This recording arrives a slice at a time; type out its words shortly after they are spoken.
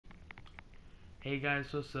Hey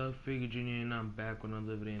guys, what's up? Figure Junior and I'm back with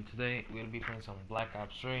another video. And today we're gonna be playing some Black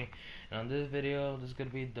Ops 3. And on this video, this is gonna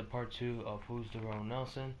be the part 2 of Who's the Real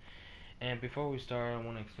Nelson. And before we start, I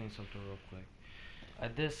want to explain something real quick. I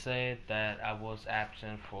did say that I was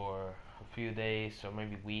absent for a few days or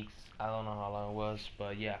maybe weeks. I don't know how long it was,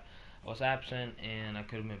 but yeah, I was absent and I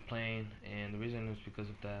could have been playing. And the reason is because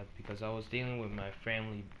of that, because I was dealing with my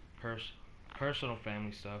family, personal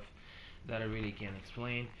family stuff that I really can't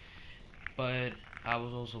explain. But I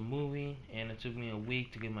was also moving, and it took me a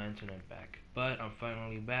week to get my internet back. But I'm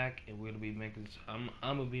finally back, and we're gonna be making. I'm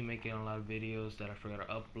gonna be making a lot of videos that I forgot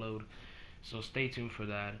to upload. So stay tuned for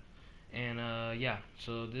that. And yeah,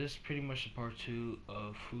 so this is pretty much the part 2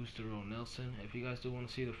 of Who's the Real Nelson. If you guys do want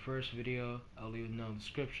to see the first video, I'll leave it down in the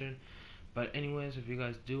description. But anyways, if you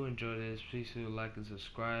guys do enjoy this, please do like and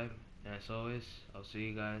subscribe. And as always, I'll see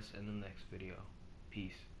you guys in the next video.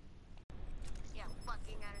 Peace. Yeah,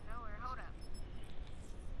 fucking out of nowhere. Hold up.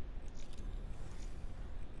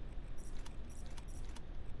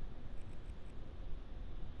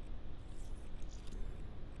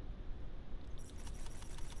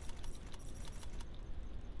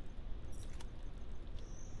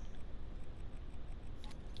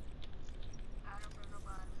 I don't know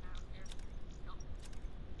nobody down here. Nope.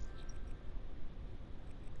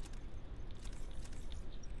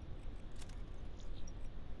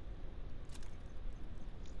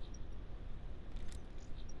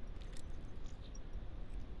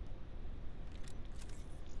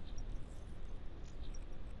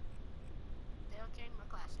 They'll change my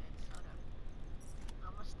class names. Hold up.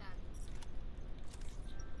 Almost done.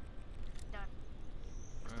 Done.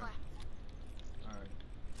 Let's play. Alright.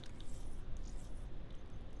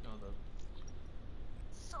 Hold up.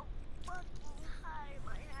 So fucking high in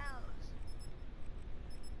my house.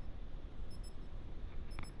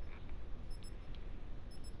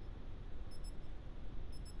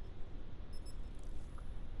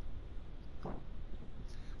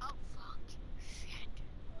 Oh fuck. Shit.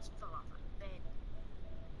 Just fell off my bed.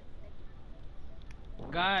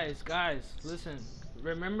 Guys, listen.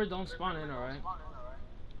 Remember, don't spawn in, alright?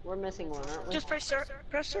 We're missing one, aren't we? Just press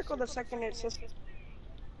circle the second it says.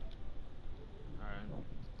 Alright.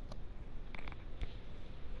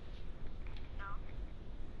 No.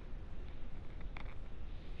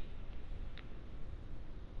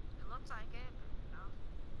 It looks like it, but no.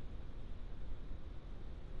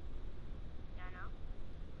 Yeah, no.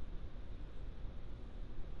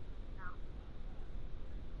 No.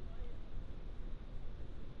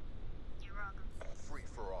 You're welcome. Free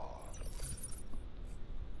for all.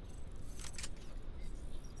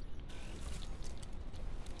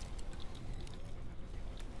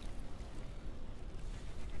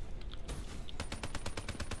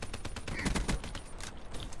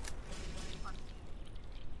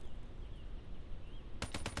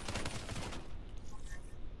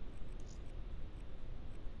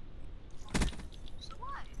 So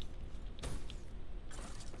what?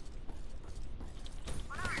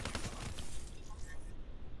 What on?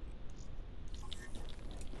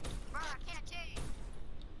 Bro, I can't change.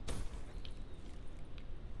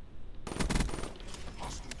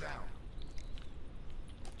 Hostile down.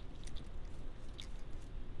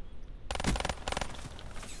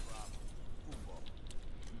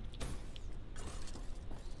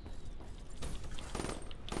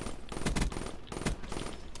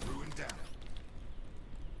 Ruin down.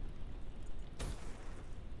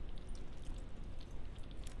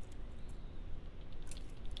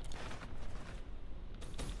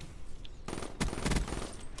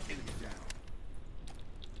 Enemy down.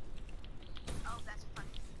 Oh, that's funny.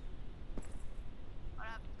 What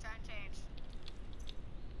up? Try and change.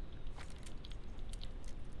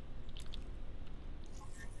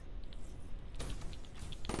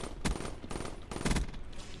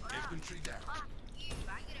 What up? Infantry down. Fuck you.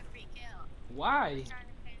 I get a free kill. Why? Trying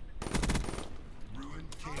to change. Ruin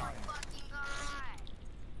Oh my KIA. fucking god.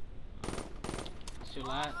 It's your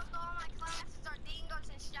Almost last. all my classes are dingoes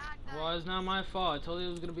and shotguns. Well, it's not my fault. I told you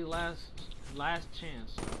it was gonna be last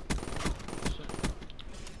chance. Shit.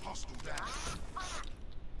 Hostile down. Fuck.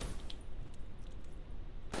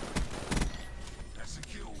 That's a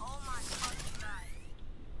kill. Oh my fucking god.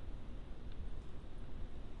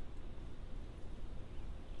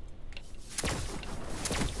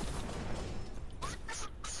 What the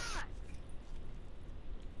fuck?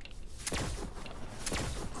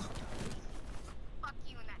 Fuck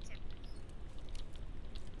you and that tip.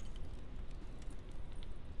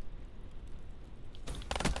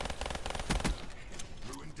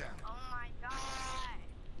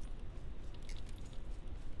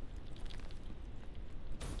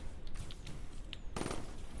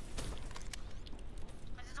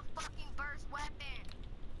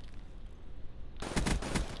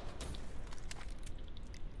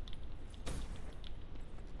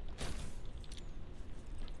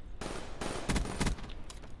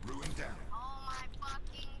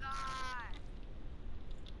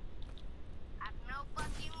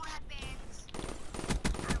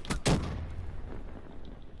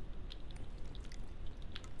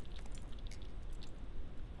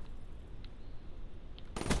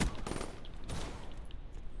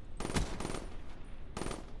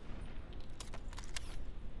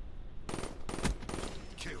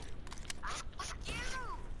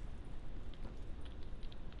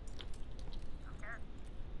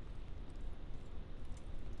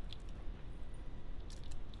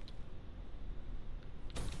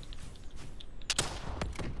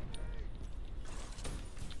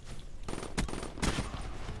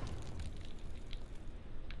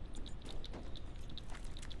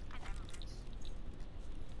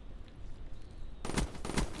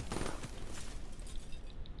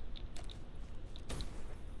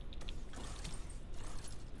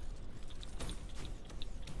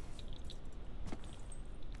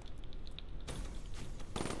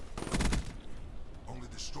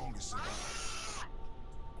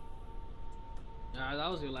 Alright,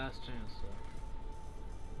 that was your last chance. So.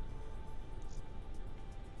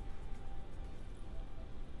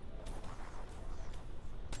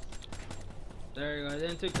 There you go. It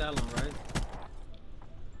didn't take that long, right?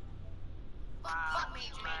 Fuck me,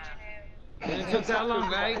 man. It didn't take that long,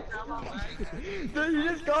 right? Dude, you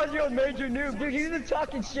just called you a major noob. Dude, he was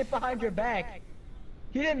talking shit behind your back.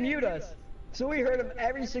 He didn't mute us. So we heard him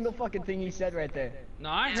every single fucking thing he said right there. No,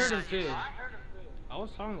 I heard it too. I was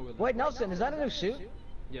talking with him. Wait, Nelson, is that a new suit?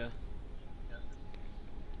 Yeah.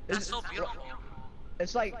 That's so beautiful.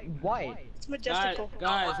 It's like white. It's majestical.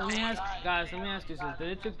 Guys, let me ask you something.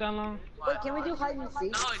 Did it take that long? Wait, can we do hide and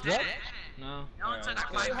seek? No, it What? didn't. No. It only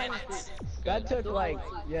took like 5 minutes. That took like,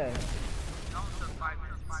 yeah. It only took 5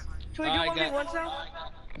 minutes. Can we do Alright, 1v1s now?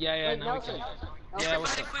 Yeah, Wait, now we Nelson. can. Yeah,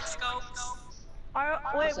 what's Everybody up? quick scopes.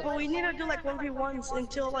 Wait, but we need to do like 1v1s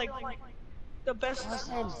until like the best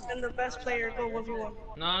and the best player go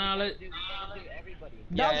 1v1. No, let.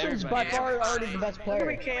 Nelson's by everybody. far already the best It's gonna be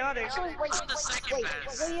player. chaotic. I'm the second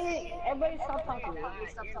best. Everybody stop talking.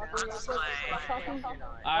 Everybody stop talking. Stop talking.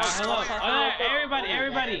 Alright, hold up. Alright,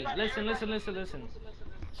 everybody, listen.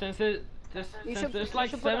 Since there's like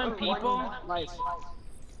 7 people,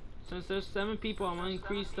 since there's 7 people, I'm gonna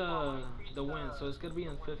increase the win, so it's gonna be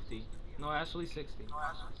in 50. No, actually 60.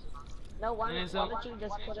 No, why And don't you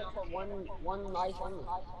just put it for one life only?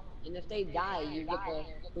 And if they die, you get to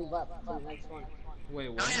move up to the next one. Wait,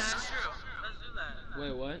 Oh what? yeah, that's true. Let's do that.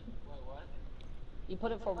 Wait, what? You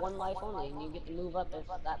put it for one life only, and you get to move up if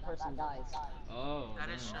that person dies. Oh. That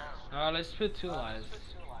is true. Alright, let's put 2 lives,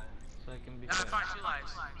 so I can be Gotta fair. find 2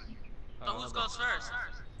 lives. So Alright, who's hold goes first?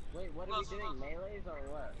 Wait, what are we doing, melees or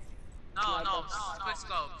what? No, quick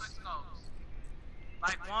scopes.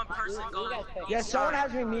 Like one person goes. Yeah, someone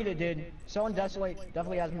has me muted, dude. Someone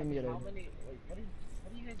definitely has me muted.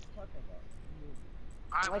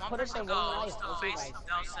 Alright, Let's one put it person for one goes life, to let's do face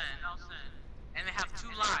Nelson. And they have 2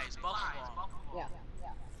 lives, both of them. Yeah.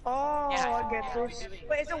 Oh, I get this.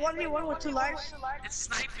 Wait, is it 1v1 with 2 lives? It's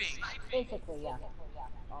sniping. Basically, yeah.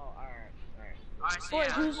 Alright, so Wait,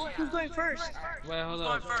 yeah. who's going first? Wait, hold Who's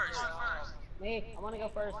on. going first? Me, I wanna go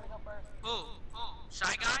first. Who?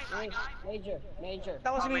 Shy guy? Major.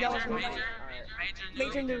 That was me, that was me. Major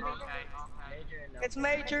Major noob. Okay. It's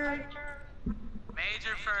major.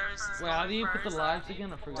 Major first. Wait, how do you put the lives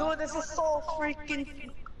again? I forgot. Dude, this is so freaking.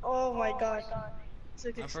 Oh my god.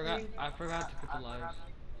 I forgot to put the lives.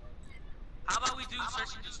 How about we do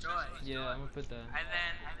search and destroy? Yeah, I'm gonna put that. And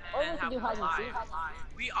then, Or we can do hide and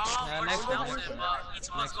seek. We all Yeah, versus next one, Nelson, next one. but each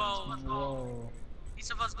of us Next go. Whoa.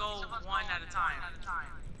 Each of us go one at a time.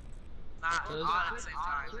 Not So all this- at the same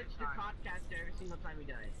time. podcast every single time we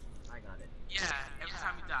die. I got it. Yeah, every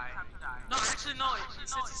time you die. No, actually no.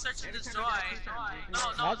 Since it's search and destroy. No,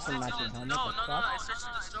 That's a since matching it's, helmet, no, the no, fuck? it's search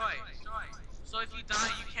and destroy. So if you die,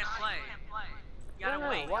 you can't play. You gotta No,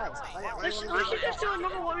 wait. why? We should just do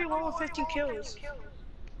another 1v1 with 15 kills.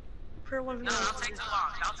 Per 1v1. No, that'll take too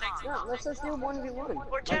long. That'll take too No, long. let's just do 1v1.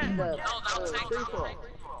 Or 10. No, that'll take too long.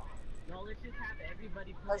 No, let's just have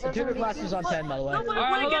everybody The tutor class is on 10, by the way. No, when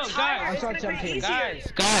Alright, it hold gets on, higher, guys. it's gonna I'm sorry, be 17.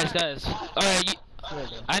 easier. Guys. Alright,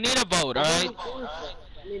 I need a vote, alright?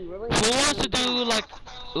 I mean, really? Who wants to do like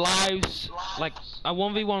lives, like a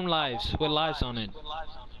 1v1 lives with lives on it?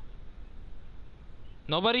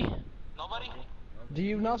 Nobody? Do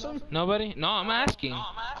you, Nelson? Nobody? No, I'm asking.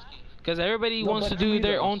 Cause everybody No, wants to but do we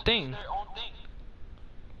their don't. own thing.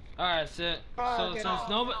 Alright, so Okay.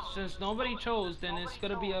 since nobody chose, then it's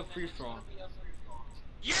gonna be a free for all.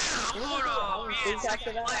 Yeah, hold on. We in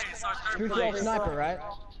second place or Free third for all place. sniper, right?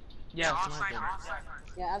 Yeah, all sniper. snipers.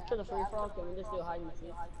 Yeah, after the free for all, can we just do hide and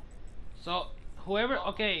seek? So whoever,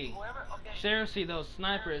 okay, seriously those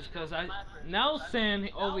snipers, cause Nelson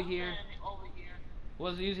over here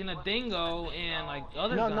was using a dingo and like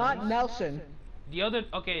other No, guns. not Nelson. The other,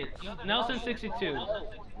 okay, Nelson 62.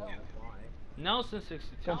 Nelson 62.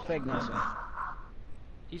 Some fake Nelson.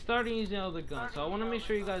 He started using other guns, so I want to make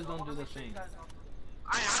sure you guys don't do the same.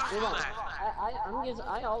 I don't do that.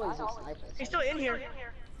 I always use snipers. He's still in here.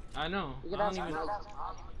 I know. You I could ask don't even. Mike.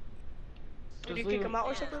 Did Just you leave kick him out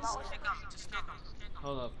or something? Just kick him.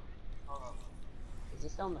 Hold up. Is he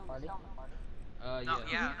still in the party? No, Yeah.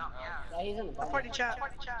 yeah. Yeah, he's in the Party party. chat.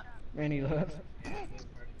 And he left.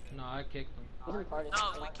 No, I kicked him. He's in the party.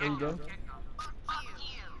 No, we There you kicked go. him.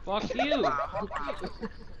 Fuck you!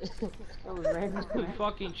 That was random. You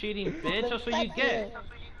fucking cheating bitch, that's what you get.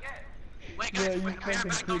 Wait, Yeah, guys, you we're back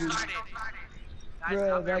fucking on cheated. started. Guys, Bro,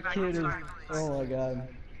 I'll be right that back kid on is. started. Oh my god.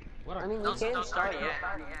 What I a. mean, you Don't can start start it. yet.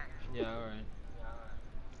 Yeah, alright.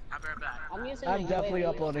 I'll be right back. I'm using I'm the definitely UAV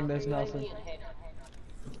uploading this, UAV Nelson. and hater.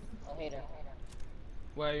 Oh, hater.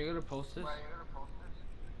 Where are you gonna post this?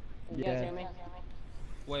 You guys hear me?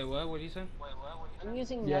 Wait, what? What did you say? I'm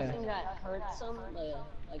using Yeah. nothing that hurts them,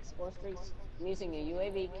 like score streaks. I'm using a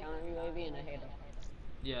UAV, counter UAV, and a Halo.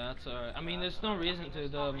 Yeah, that's alright. I mean, there's no reason to.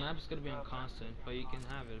 The map's gonna be on constant, but you can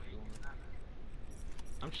have it if you want.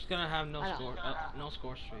 I'm just gonna have no I know. score, no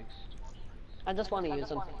score streaks. I just want to use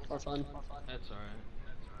them for fun. That's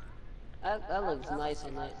alright. That looks nice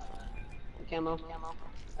on that camo.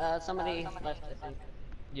 Somebody left, I think.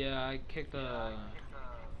 Yeah, I kicked the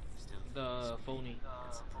phony.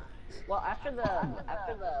 Well, after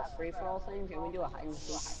the free for all thing, can we do a hide and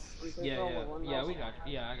seek? on free for all with one Yeah, mouse? we got.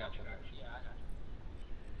 Yeah, I got you.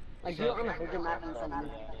 Like do it on a bigger map in front of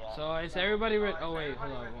me. So is everybody ready? Oh wait,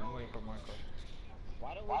 hold on, I'm waiting for Marco.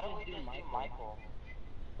 Why don't we just do Michael?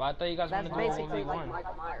 But I thought you guys That's wanted to do a basically like 1v1.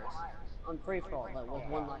 Michael Myers on free for all, but with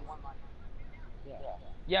one life.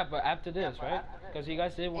 Yeah, but after this, right? Because you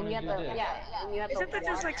guys did want And you to have do to, this. yeah, and you have Isn't to that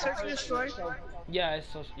just like search and destroy? Yeah, it's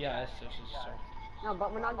so. Yeah, it's so. No,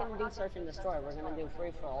 but we're not gonna do search and destroy. We're gonna do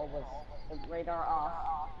free for all with the radar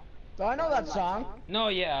off. Oh, I know that song. No,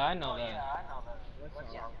 yeah, I know that.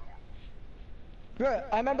 Yeah. Good.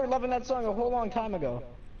 I remember loving that song a whole long time ago.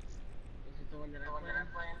 Is it the one that I'm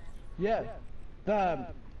playing? Yeah. The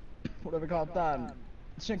whatever you call it, the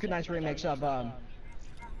synchronized remix of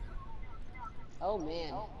Oh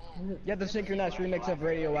man. yeah, the synchronized remix of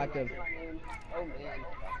Radioactive. Oh man.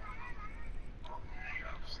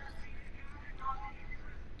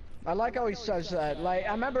 I like how he says that. Like,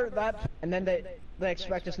 I remember that, and then they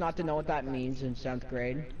expect us not to know what that means in 7th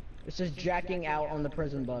grade. It says jacking out on the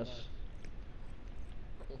prison bus.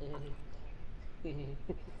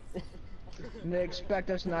 And they expect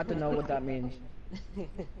us not to know what that means.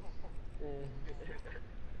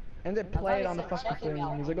 And they play it on the fucking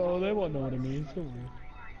thing. He's like, oh, they won't know what it means. Don't worry.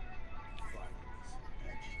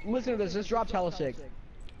 Listen to this. This drops hella sick.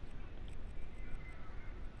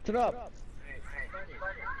 Turn it up.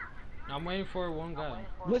 I'm waiting for one guy.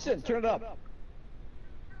 Listen, turn it up.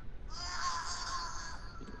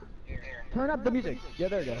 Turn up the music. Yeah,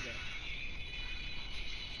 there you go.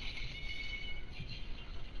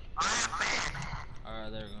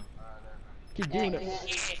 Alright, there we go. Keep doing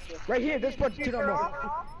it. Right here, this part's turn on.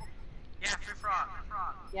 Yeah, free for all.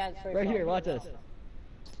 Yeah, it's free Right for here, all. watch this.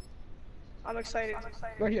 I'm excited.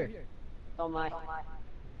 Right here. Oh my.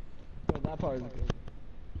 Oh, that part is good.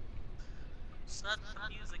 Shut the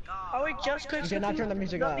music off. Are we just You cannot turn the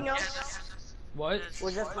music Nothing off. else? What?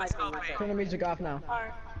 We're just sniping. That's it. Turn the music off now.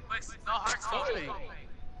 Alright. No heart scoping.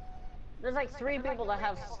 There's like 3 people that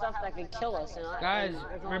have stuff that could kill us, and Guys, and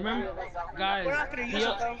there's only remember, 3 of us that- guys, We're not gonna use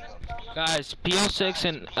it though. guys,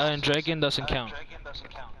 PO6 and Draken doesn't count.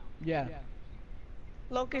 Yeah.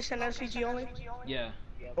 Locust and SVG only. Yeah.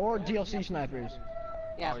 Or DLC snipers.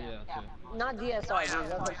 Yeah. Oh yeah, too. Not DSR,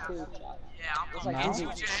 dude. That's like 2 shots. Yeah, It's I'm like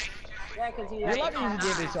No? yeah, because you You're allowed to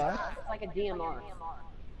use the DBSR. it's like a DMR,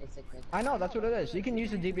 basically. I know, that's what it is. You can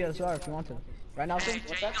use the DBSR if you want to. Right, Nelson?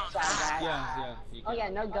 What's up, side guy? Yeah. You Oh can. yeah,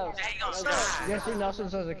 no ghost. No ghost. Yes, see, Nelson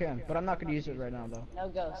says I can, but I'm not gonna use it right now, though. No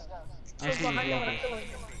ghost. I'm shooting Behind me, Locust. I'm killing.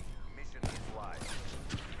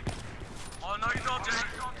 Oh no, you don't, Jay.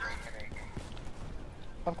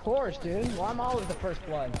 Of course, dude. Well, I'm always the first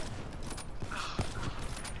blood.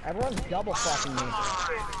 Everyone's double fucking me.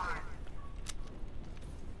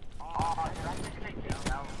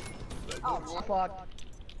 Oh, fuck.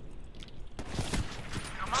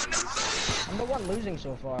 Come on, Nelson. I'm the one losing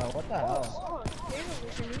so far. What the hell? Oh, they were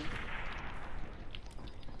losing me.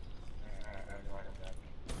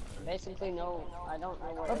 Basically, no. I don't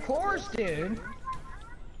know where. Of course, dude.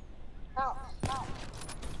 Ow, ow.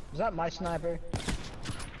 Is that my sniper?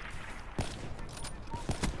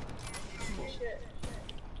 Shit.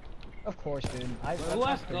 Of course, dude. Who has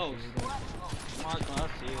that's pretty ghost? sure. Marco,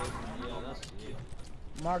 that's you. Yeah, that's you.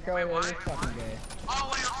 Marco, Wait, you're what? fucking gay. Oh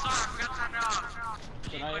wait, I'm sorry. We gotta turn it off.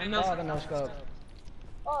 Should I end Oh, this? the no scope.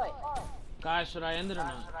 Oi. Guys, should I end it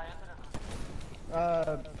or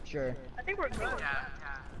not? Sure. I think we're good. Yeah.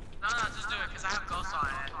 No, just do it, cause I have ghosts on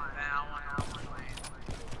it. And I want to play.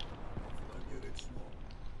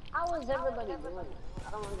 How is everybody doing?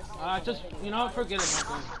 I don't understand. Just, you know, forget it,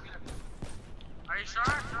 Marco. Are you sure?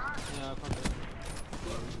 Yeah, fuck it.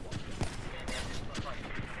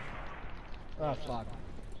 Oh, fuck.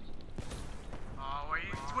 Oh,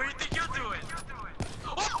 where you think you're doing?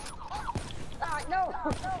 Oh! Ah, no!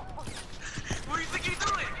 What do you think you're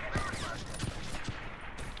doing?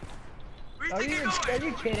 Where do Are you think you, you're are going?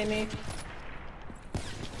 you kidding me?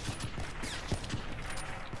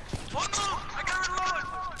 Oh no! I gotta reload!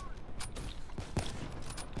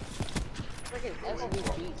 Freaking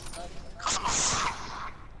SVG sucks.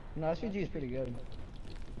 No, SVG is pretty good.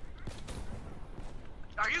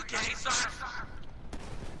 Are Are you gay, sir?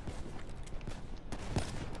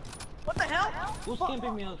 What the hell? Who's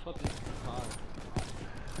camping me on the fucking car?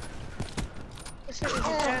 This shit is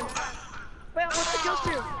dead. Wait, what's the kill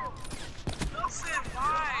streak? Nelson,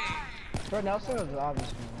 why? Bro, Nelson was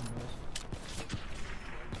obviously one of those.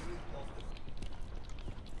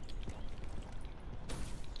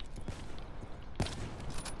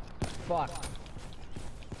 Fuck.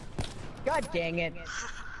 God dang it.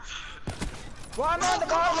 Well, I'm on the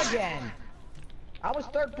bottom again. I was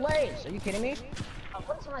third place. Are you kidding me?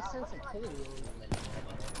 What is my sensitivity?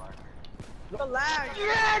 The lag.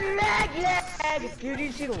 Yeah, lag! Dude,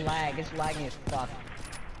 you see the lag? It's lagging as fuck.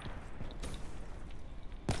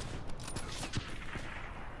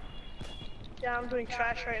 Yeah, I'm doing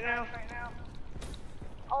trash right now.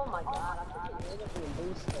 Oh my god, I'm freaking native and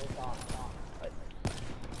boost those off.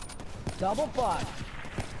 Double fuck.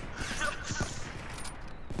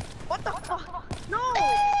 What the fuck? No!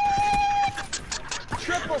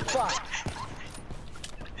 Triple fuck.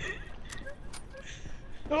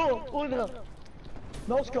 Oh no.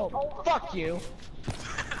 No scope. Fuck you.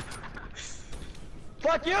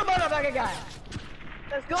 Fuck you, motherfucking guy.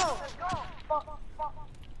 Let's go!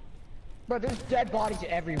 Bro, there's dead bodies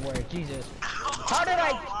everywhere. Jesus. How did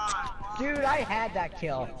I... Dude, I had that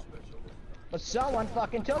kill. But someone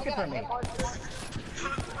fucking took it from me.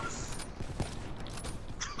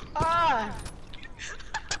 Ah!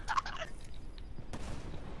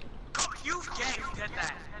 You gay, you did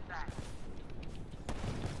that.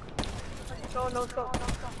 No scope.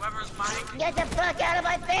 Whoever's Mike. Get the fuck out of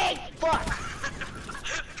my face! Fuck!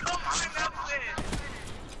 Come on, Nelson.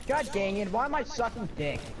 God dang it, why am I sucking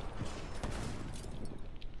dick?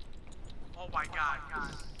 Oh my god.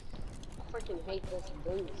 I freaking hate this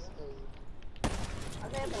boost thing.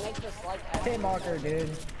 I'm gonna have to make this like Hit marker, dude.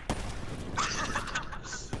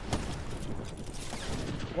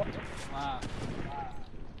 What? Wow.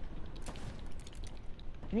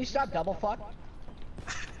 Can you stop double fuck?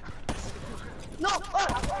 No!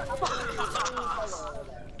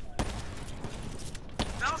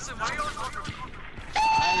 Nelson, why are you always going for me?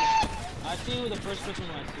 I see you the first person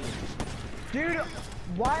when I see you. Dude,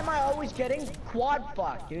 why am I always getting quad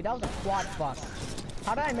fuck, dude? That was a quad fuck.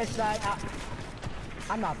 How did I miss that?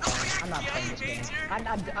 I'm not playing. I'm not playing this game.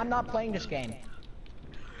 I'm not playing this game.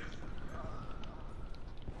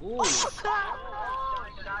 Ooh.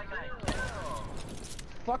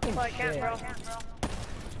 Fucking I can't, shit. bro.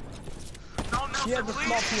 No, Nelson, You have the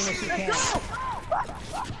small please. penis, you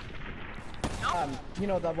can't. You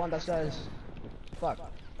know the one that says, fuck.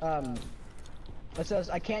 That says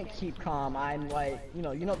I can't keep calm. I'm like, you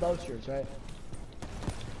know those shirts, right?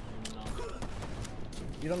 No.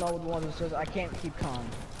 You don't know the one that says I can't keep calm,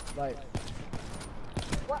 like.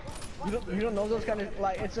 You don't know those kind of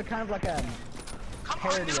like it's a kind of like a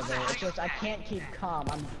parody of it. It says I can't keep calm.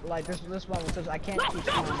 I'm like this one that says I can't keep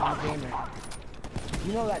calm. I'm a gamer.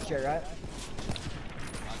 You know that shit, right?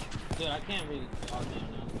 Dude, I can't really talk now.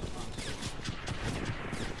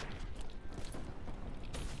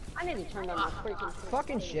 I need to turn on my freaking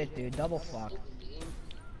Fucking shit, dude. Double fuck.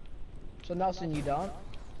 So Nelson, you don't?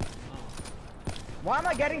 Why am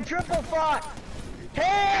I getting triple fuck?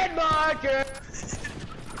 Head marker.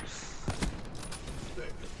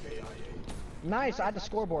 Nice, I had the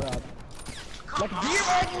scoreboard up. Like, you're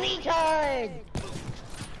a retard!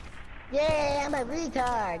 Yeah, I'm a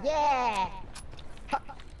retard, yeah! Ha.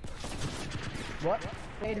 What?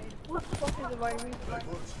 What the fuck is inviting me?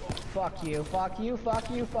 Fuck you, fuck you, fuck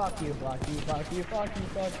you, fuck you, fuck you, fuck you, fuck you,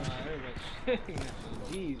 fuck you.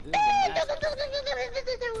 Jeez, this is a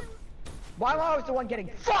mess. Why am I always the one getting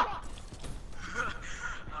fucked?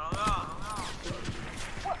 I don't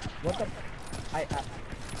know. What the?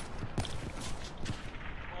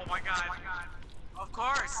 Oh my god. Of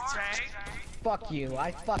course, Jay. Fuck you,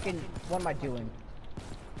 what am I doing?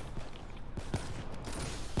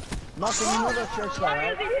 Nothing, you know those shirts though, Why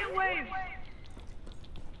right? is he hit wave?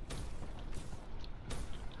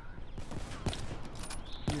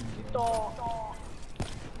 Dog.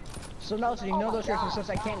 So Nelson, you know those shirts that says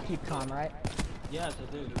I can't keep calm, right? Yes,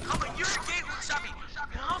 I do. Come on, you're a gay who shot me.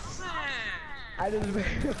 Nelson. I just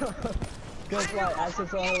because like I said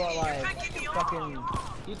something about like fucking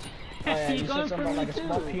You you said going something for about me like a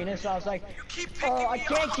small too. penis. I was like, You keep picking oh, I me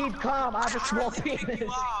can't off. keep calm. I have a small Hard to pick penis. you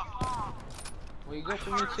off. Well, you go for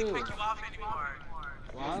me Hard to too. pick you off anymore.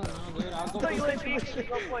 Well, I don't know, dude. I'll go So for you you. ain't beat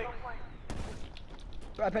no point.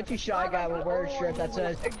 I bet you shy guy will wear a shirt that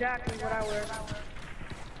says Exactly what I wear.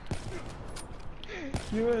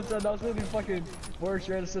 you would have said I was gonna fucking wear a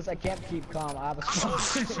shirt that says I can't keep calm. I have a small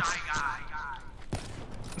Oh, penis. shy guy.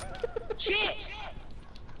 Shit!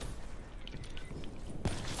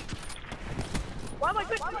 Why am I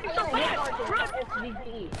good? You're so bad! Run!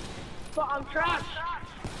 But I'm trash.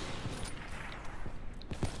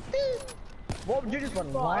 What would you just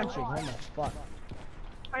went launching? Oh my fuck.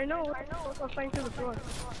 I know. I'm flying through the floor.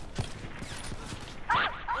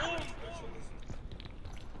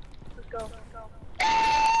 Let's go.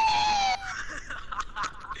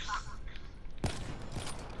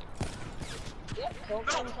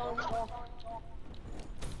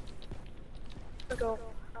 Let's go.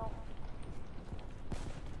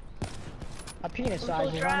 A penis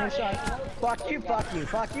size is on your side. Fuck you, fuck you,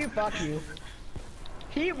 fuck you, fuck you.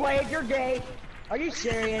 Heat wave, you're gay. Are you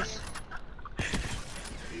serious?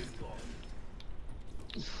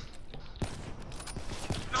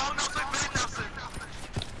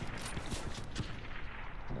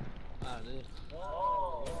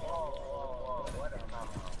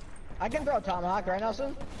 I can throw a tomahawk, right,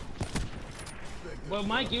 Nelson? Well,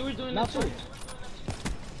 Mike, you were doing that Nelson. too.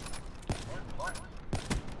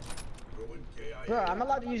 Bro, I'm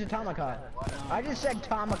allowed to use a tomahawk. I just said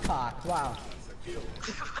tomahawk. Wow.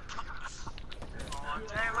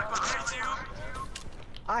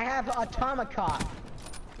 I have a tomahawk.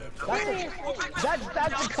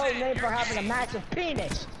 That's the code name for having a massive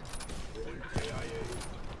penis.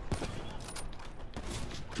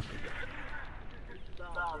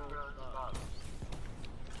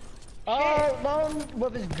 Oh, Lone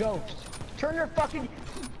with his ghost. Turn your fucking...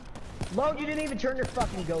 Lone, you didn't even turn your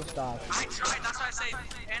fucking ghost off. I tried, that's why I say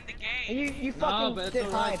end the game. And you fucking did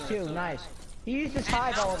hive too, nice. He used his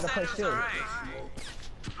hive all over the place too. I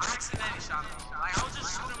accidentally shot him. Like, I was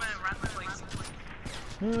just shooting him in random places.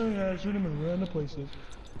 Yeah, shoot him in random places.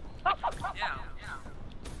 Yeah.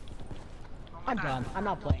 I'm done. I'm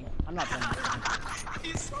not playing. I'm not playing.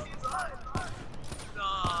 He's so done.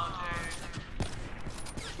 No,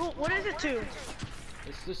 dude. What is it to?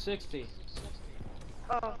 It's the 60.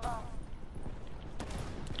 Oh.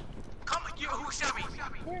 Come on, who shot me?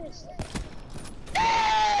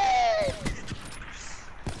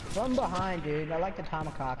 From behind, dude. I like the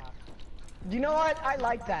tomahawk. You know what? I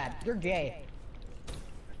like that. You're gay.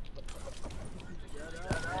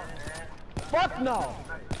 Fuck no!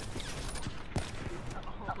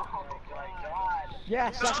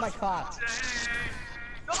 Yeah, suck my cock.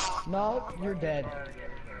 No, you're dead.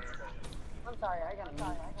 I'm sorry, I got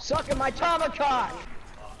a Sucking my tomahawk!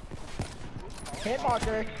 Hit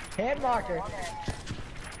marker. Hit marker.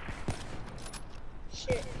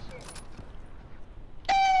 Shit.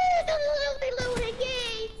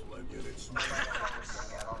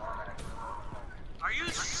 Are you?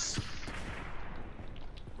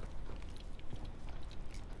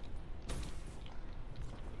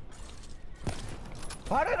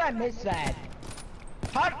 How did I miss that?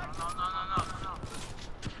 How? No.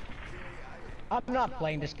 I'm not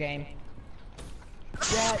playing this game.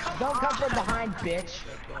 Yeah, don't come from behind, bitch.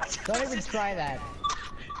 Don't even try that.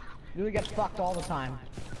 You get fucked all the time.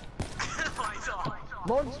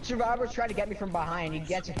 Most survivors try to get me from behind. He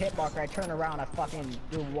gets a hit marker. I turn around. I fucking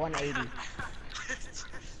do 180.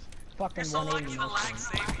 Fucking So lucky 180. the lag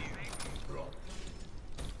saved you.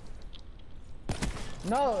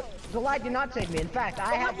 No, the lag did not save me. In fact,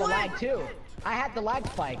 I had the lag too. I had the lag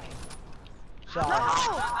spike. So.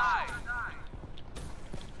 Die.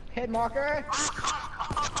 Hit marker.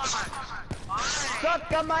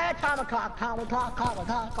 Suck on my tomahawk.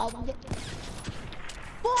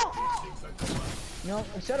 You know,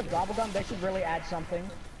 instead of gobblegum, they should really add something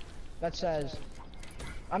that says,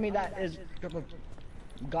 I mean, that is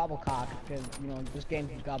gobblecock, because, you know, this game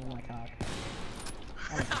can gobble my cock.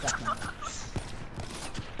 I don't fucking know.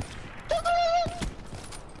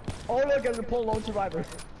 Oh look, I can pull lone survivor.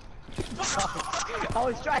 I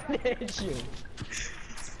was trying to hit you.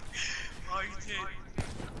 Oh, you did.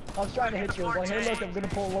 I was trying to hit you. I was like, hey look, I'm gonna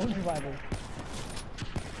pull lone survivor.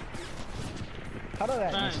 How did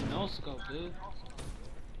that miss? No scope, dude.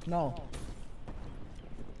 No.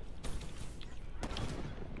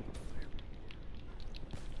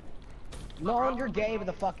 Lone, you're gay with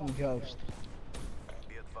a fucking ghost.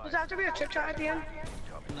 Does that have to be a chip shot at the end?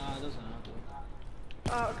 Nah, it doesn't have to.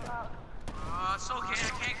 Oh, okay. It's okay, I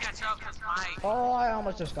can't catch up because Mike. Oh, I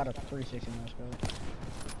almost just got a 360 no scope.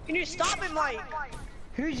 Can you stop it, Mike?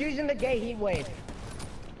 Who's using the gay heat wave?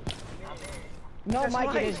 No, That's Mike,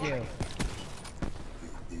 Mike. it is you.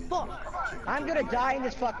 Fuck. I'm gonna die in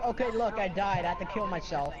this fuck. Okay, look, I died. I have to kill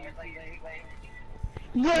myself.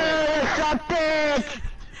 Yeah, suck dick!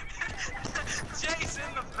 Jay's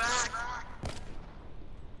in the back.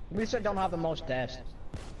 At least I don't have the most deaths.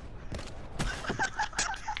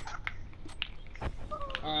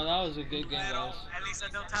 Alright, that was a good game, guys. At least I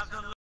don't have the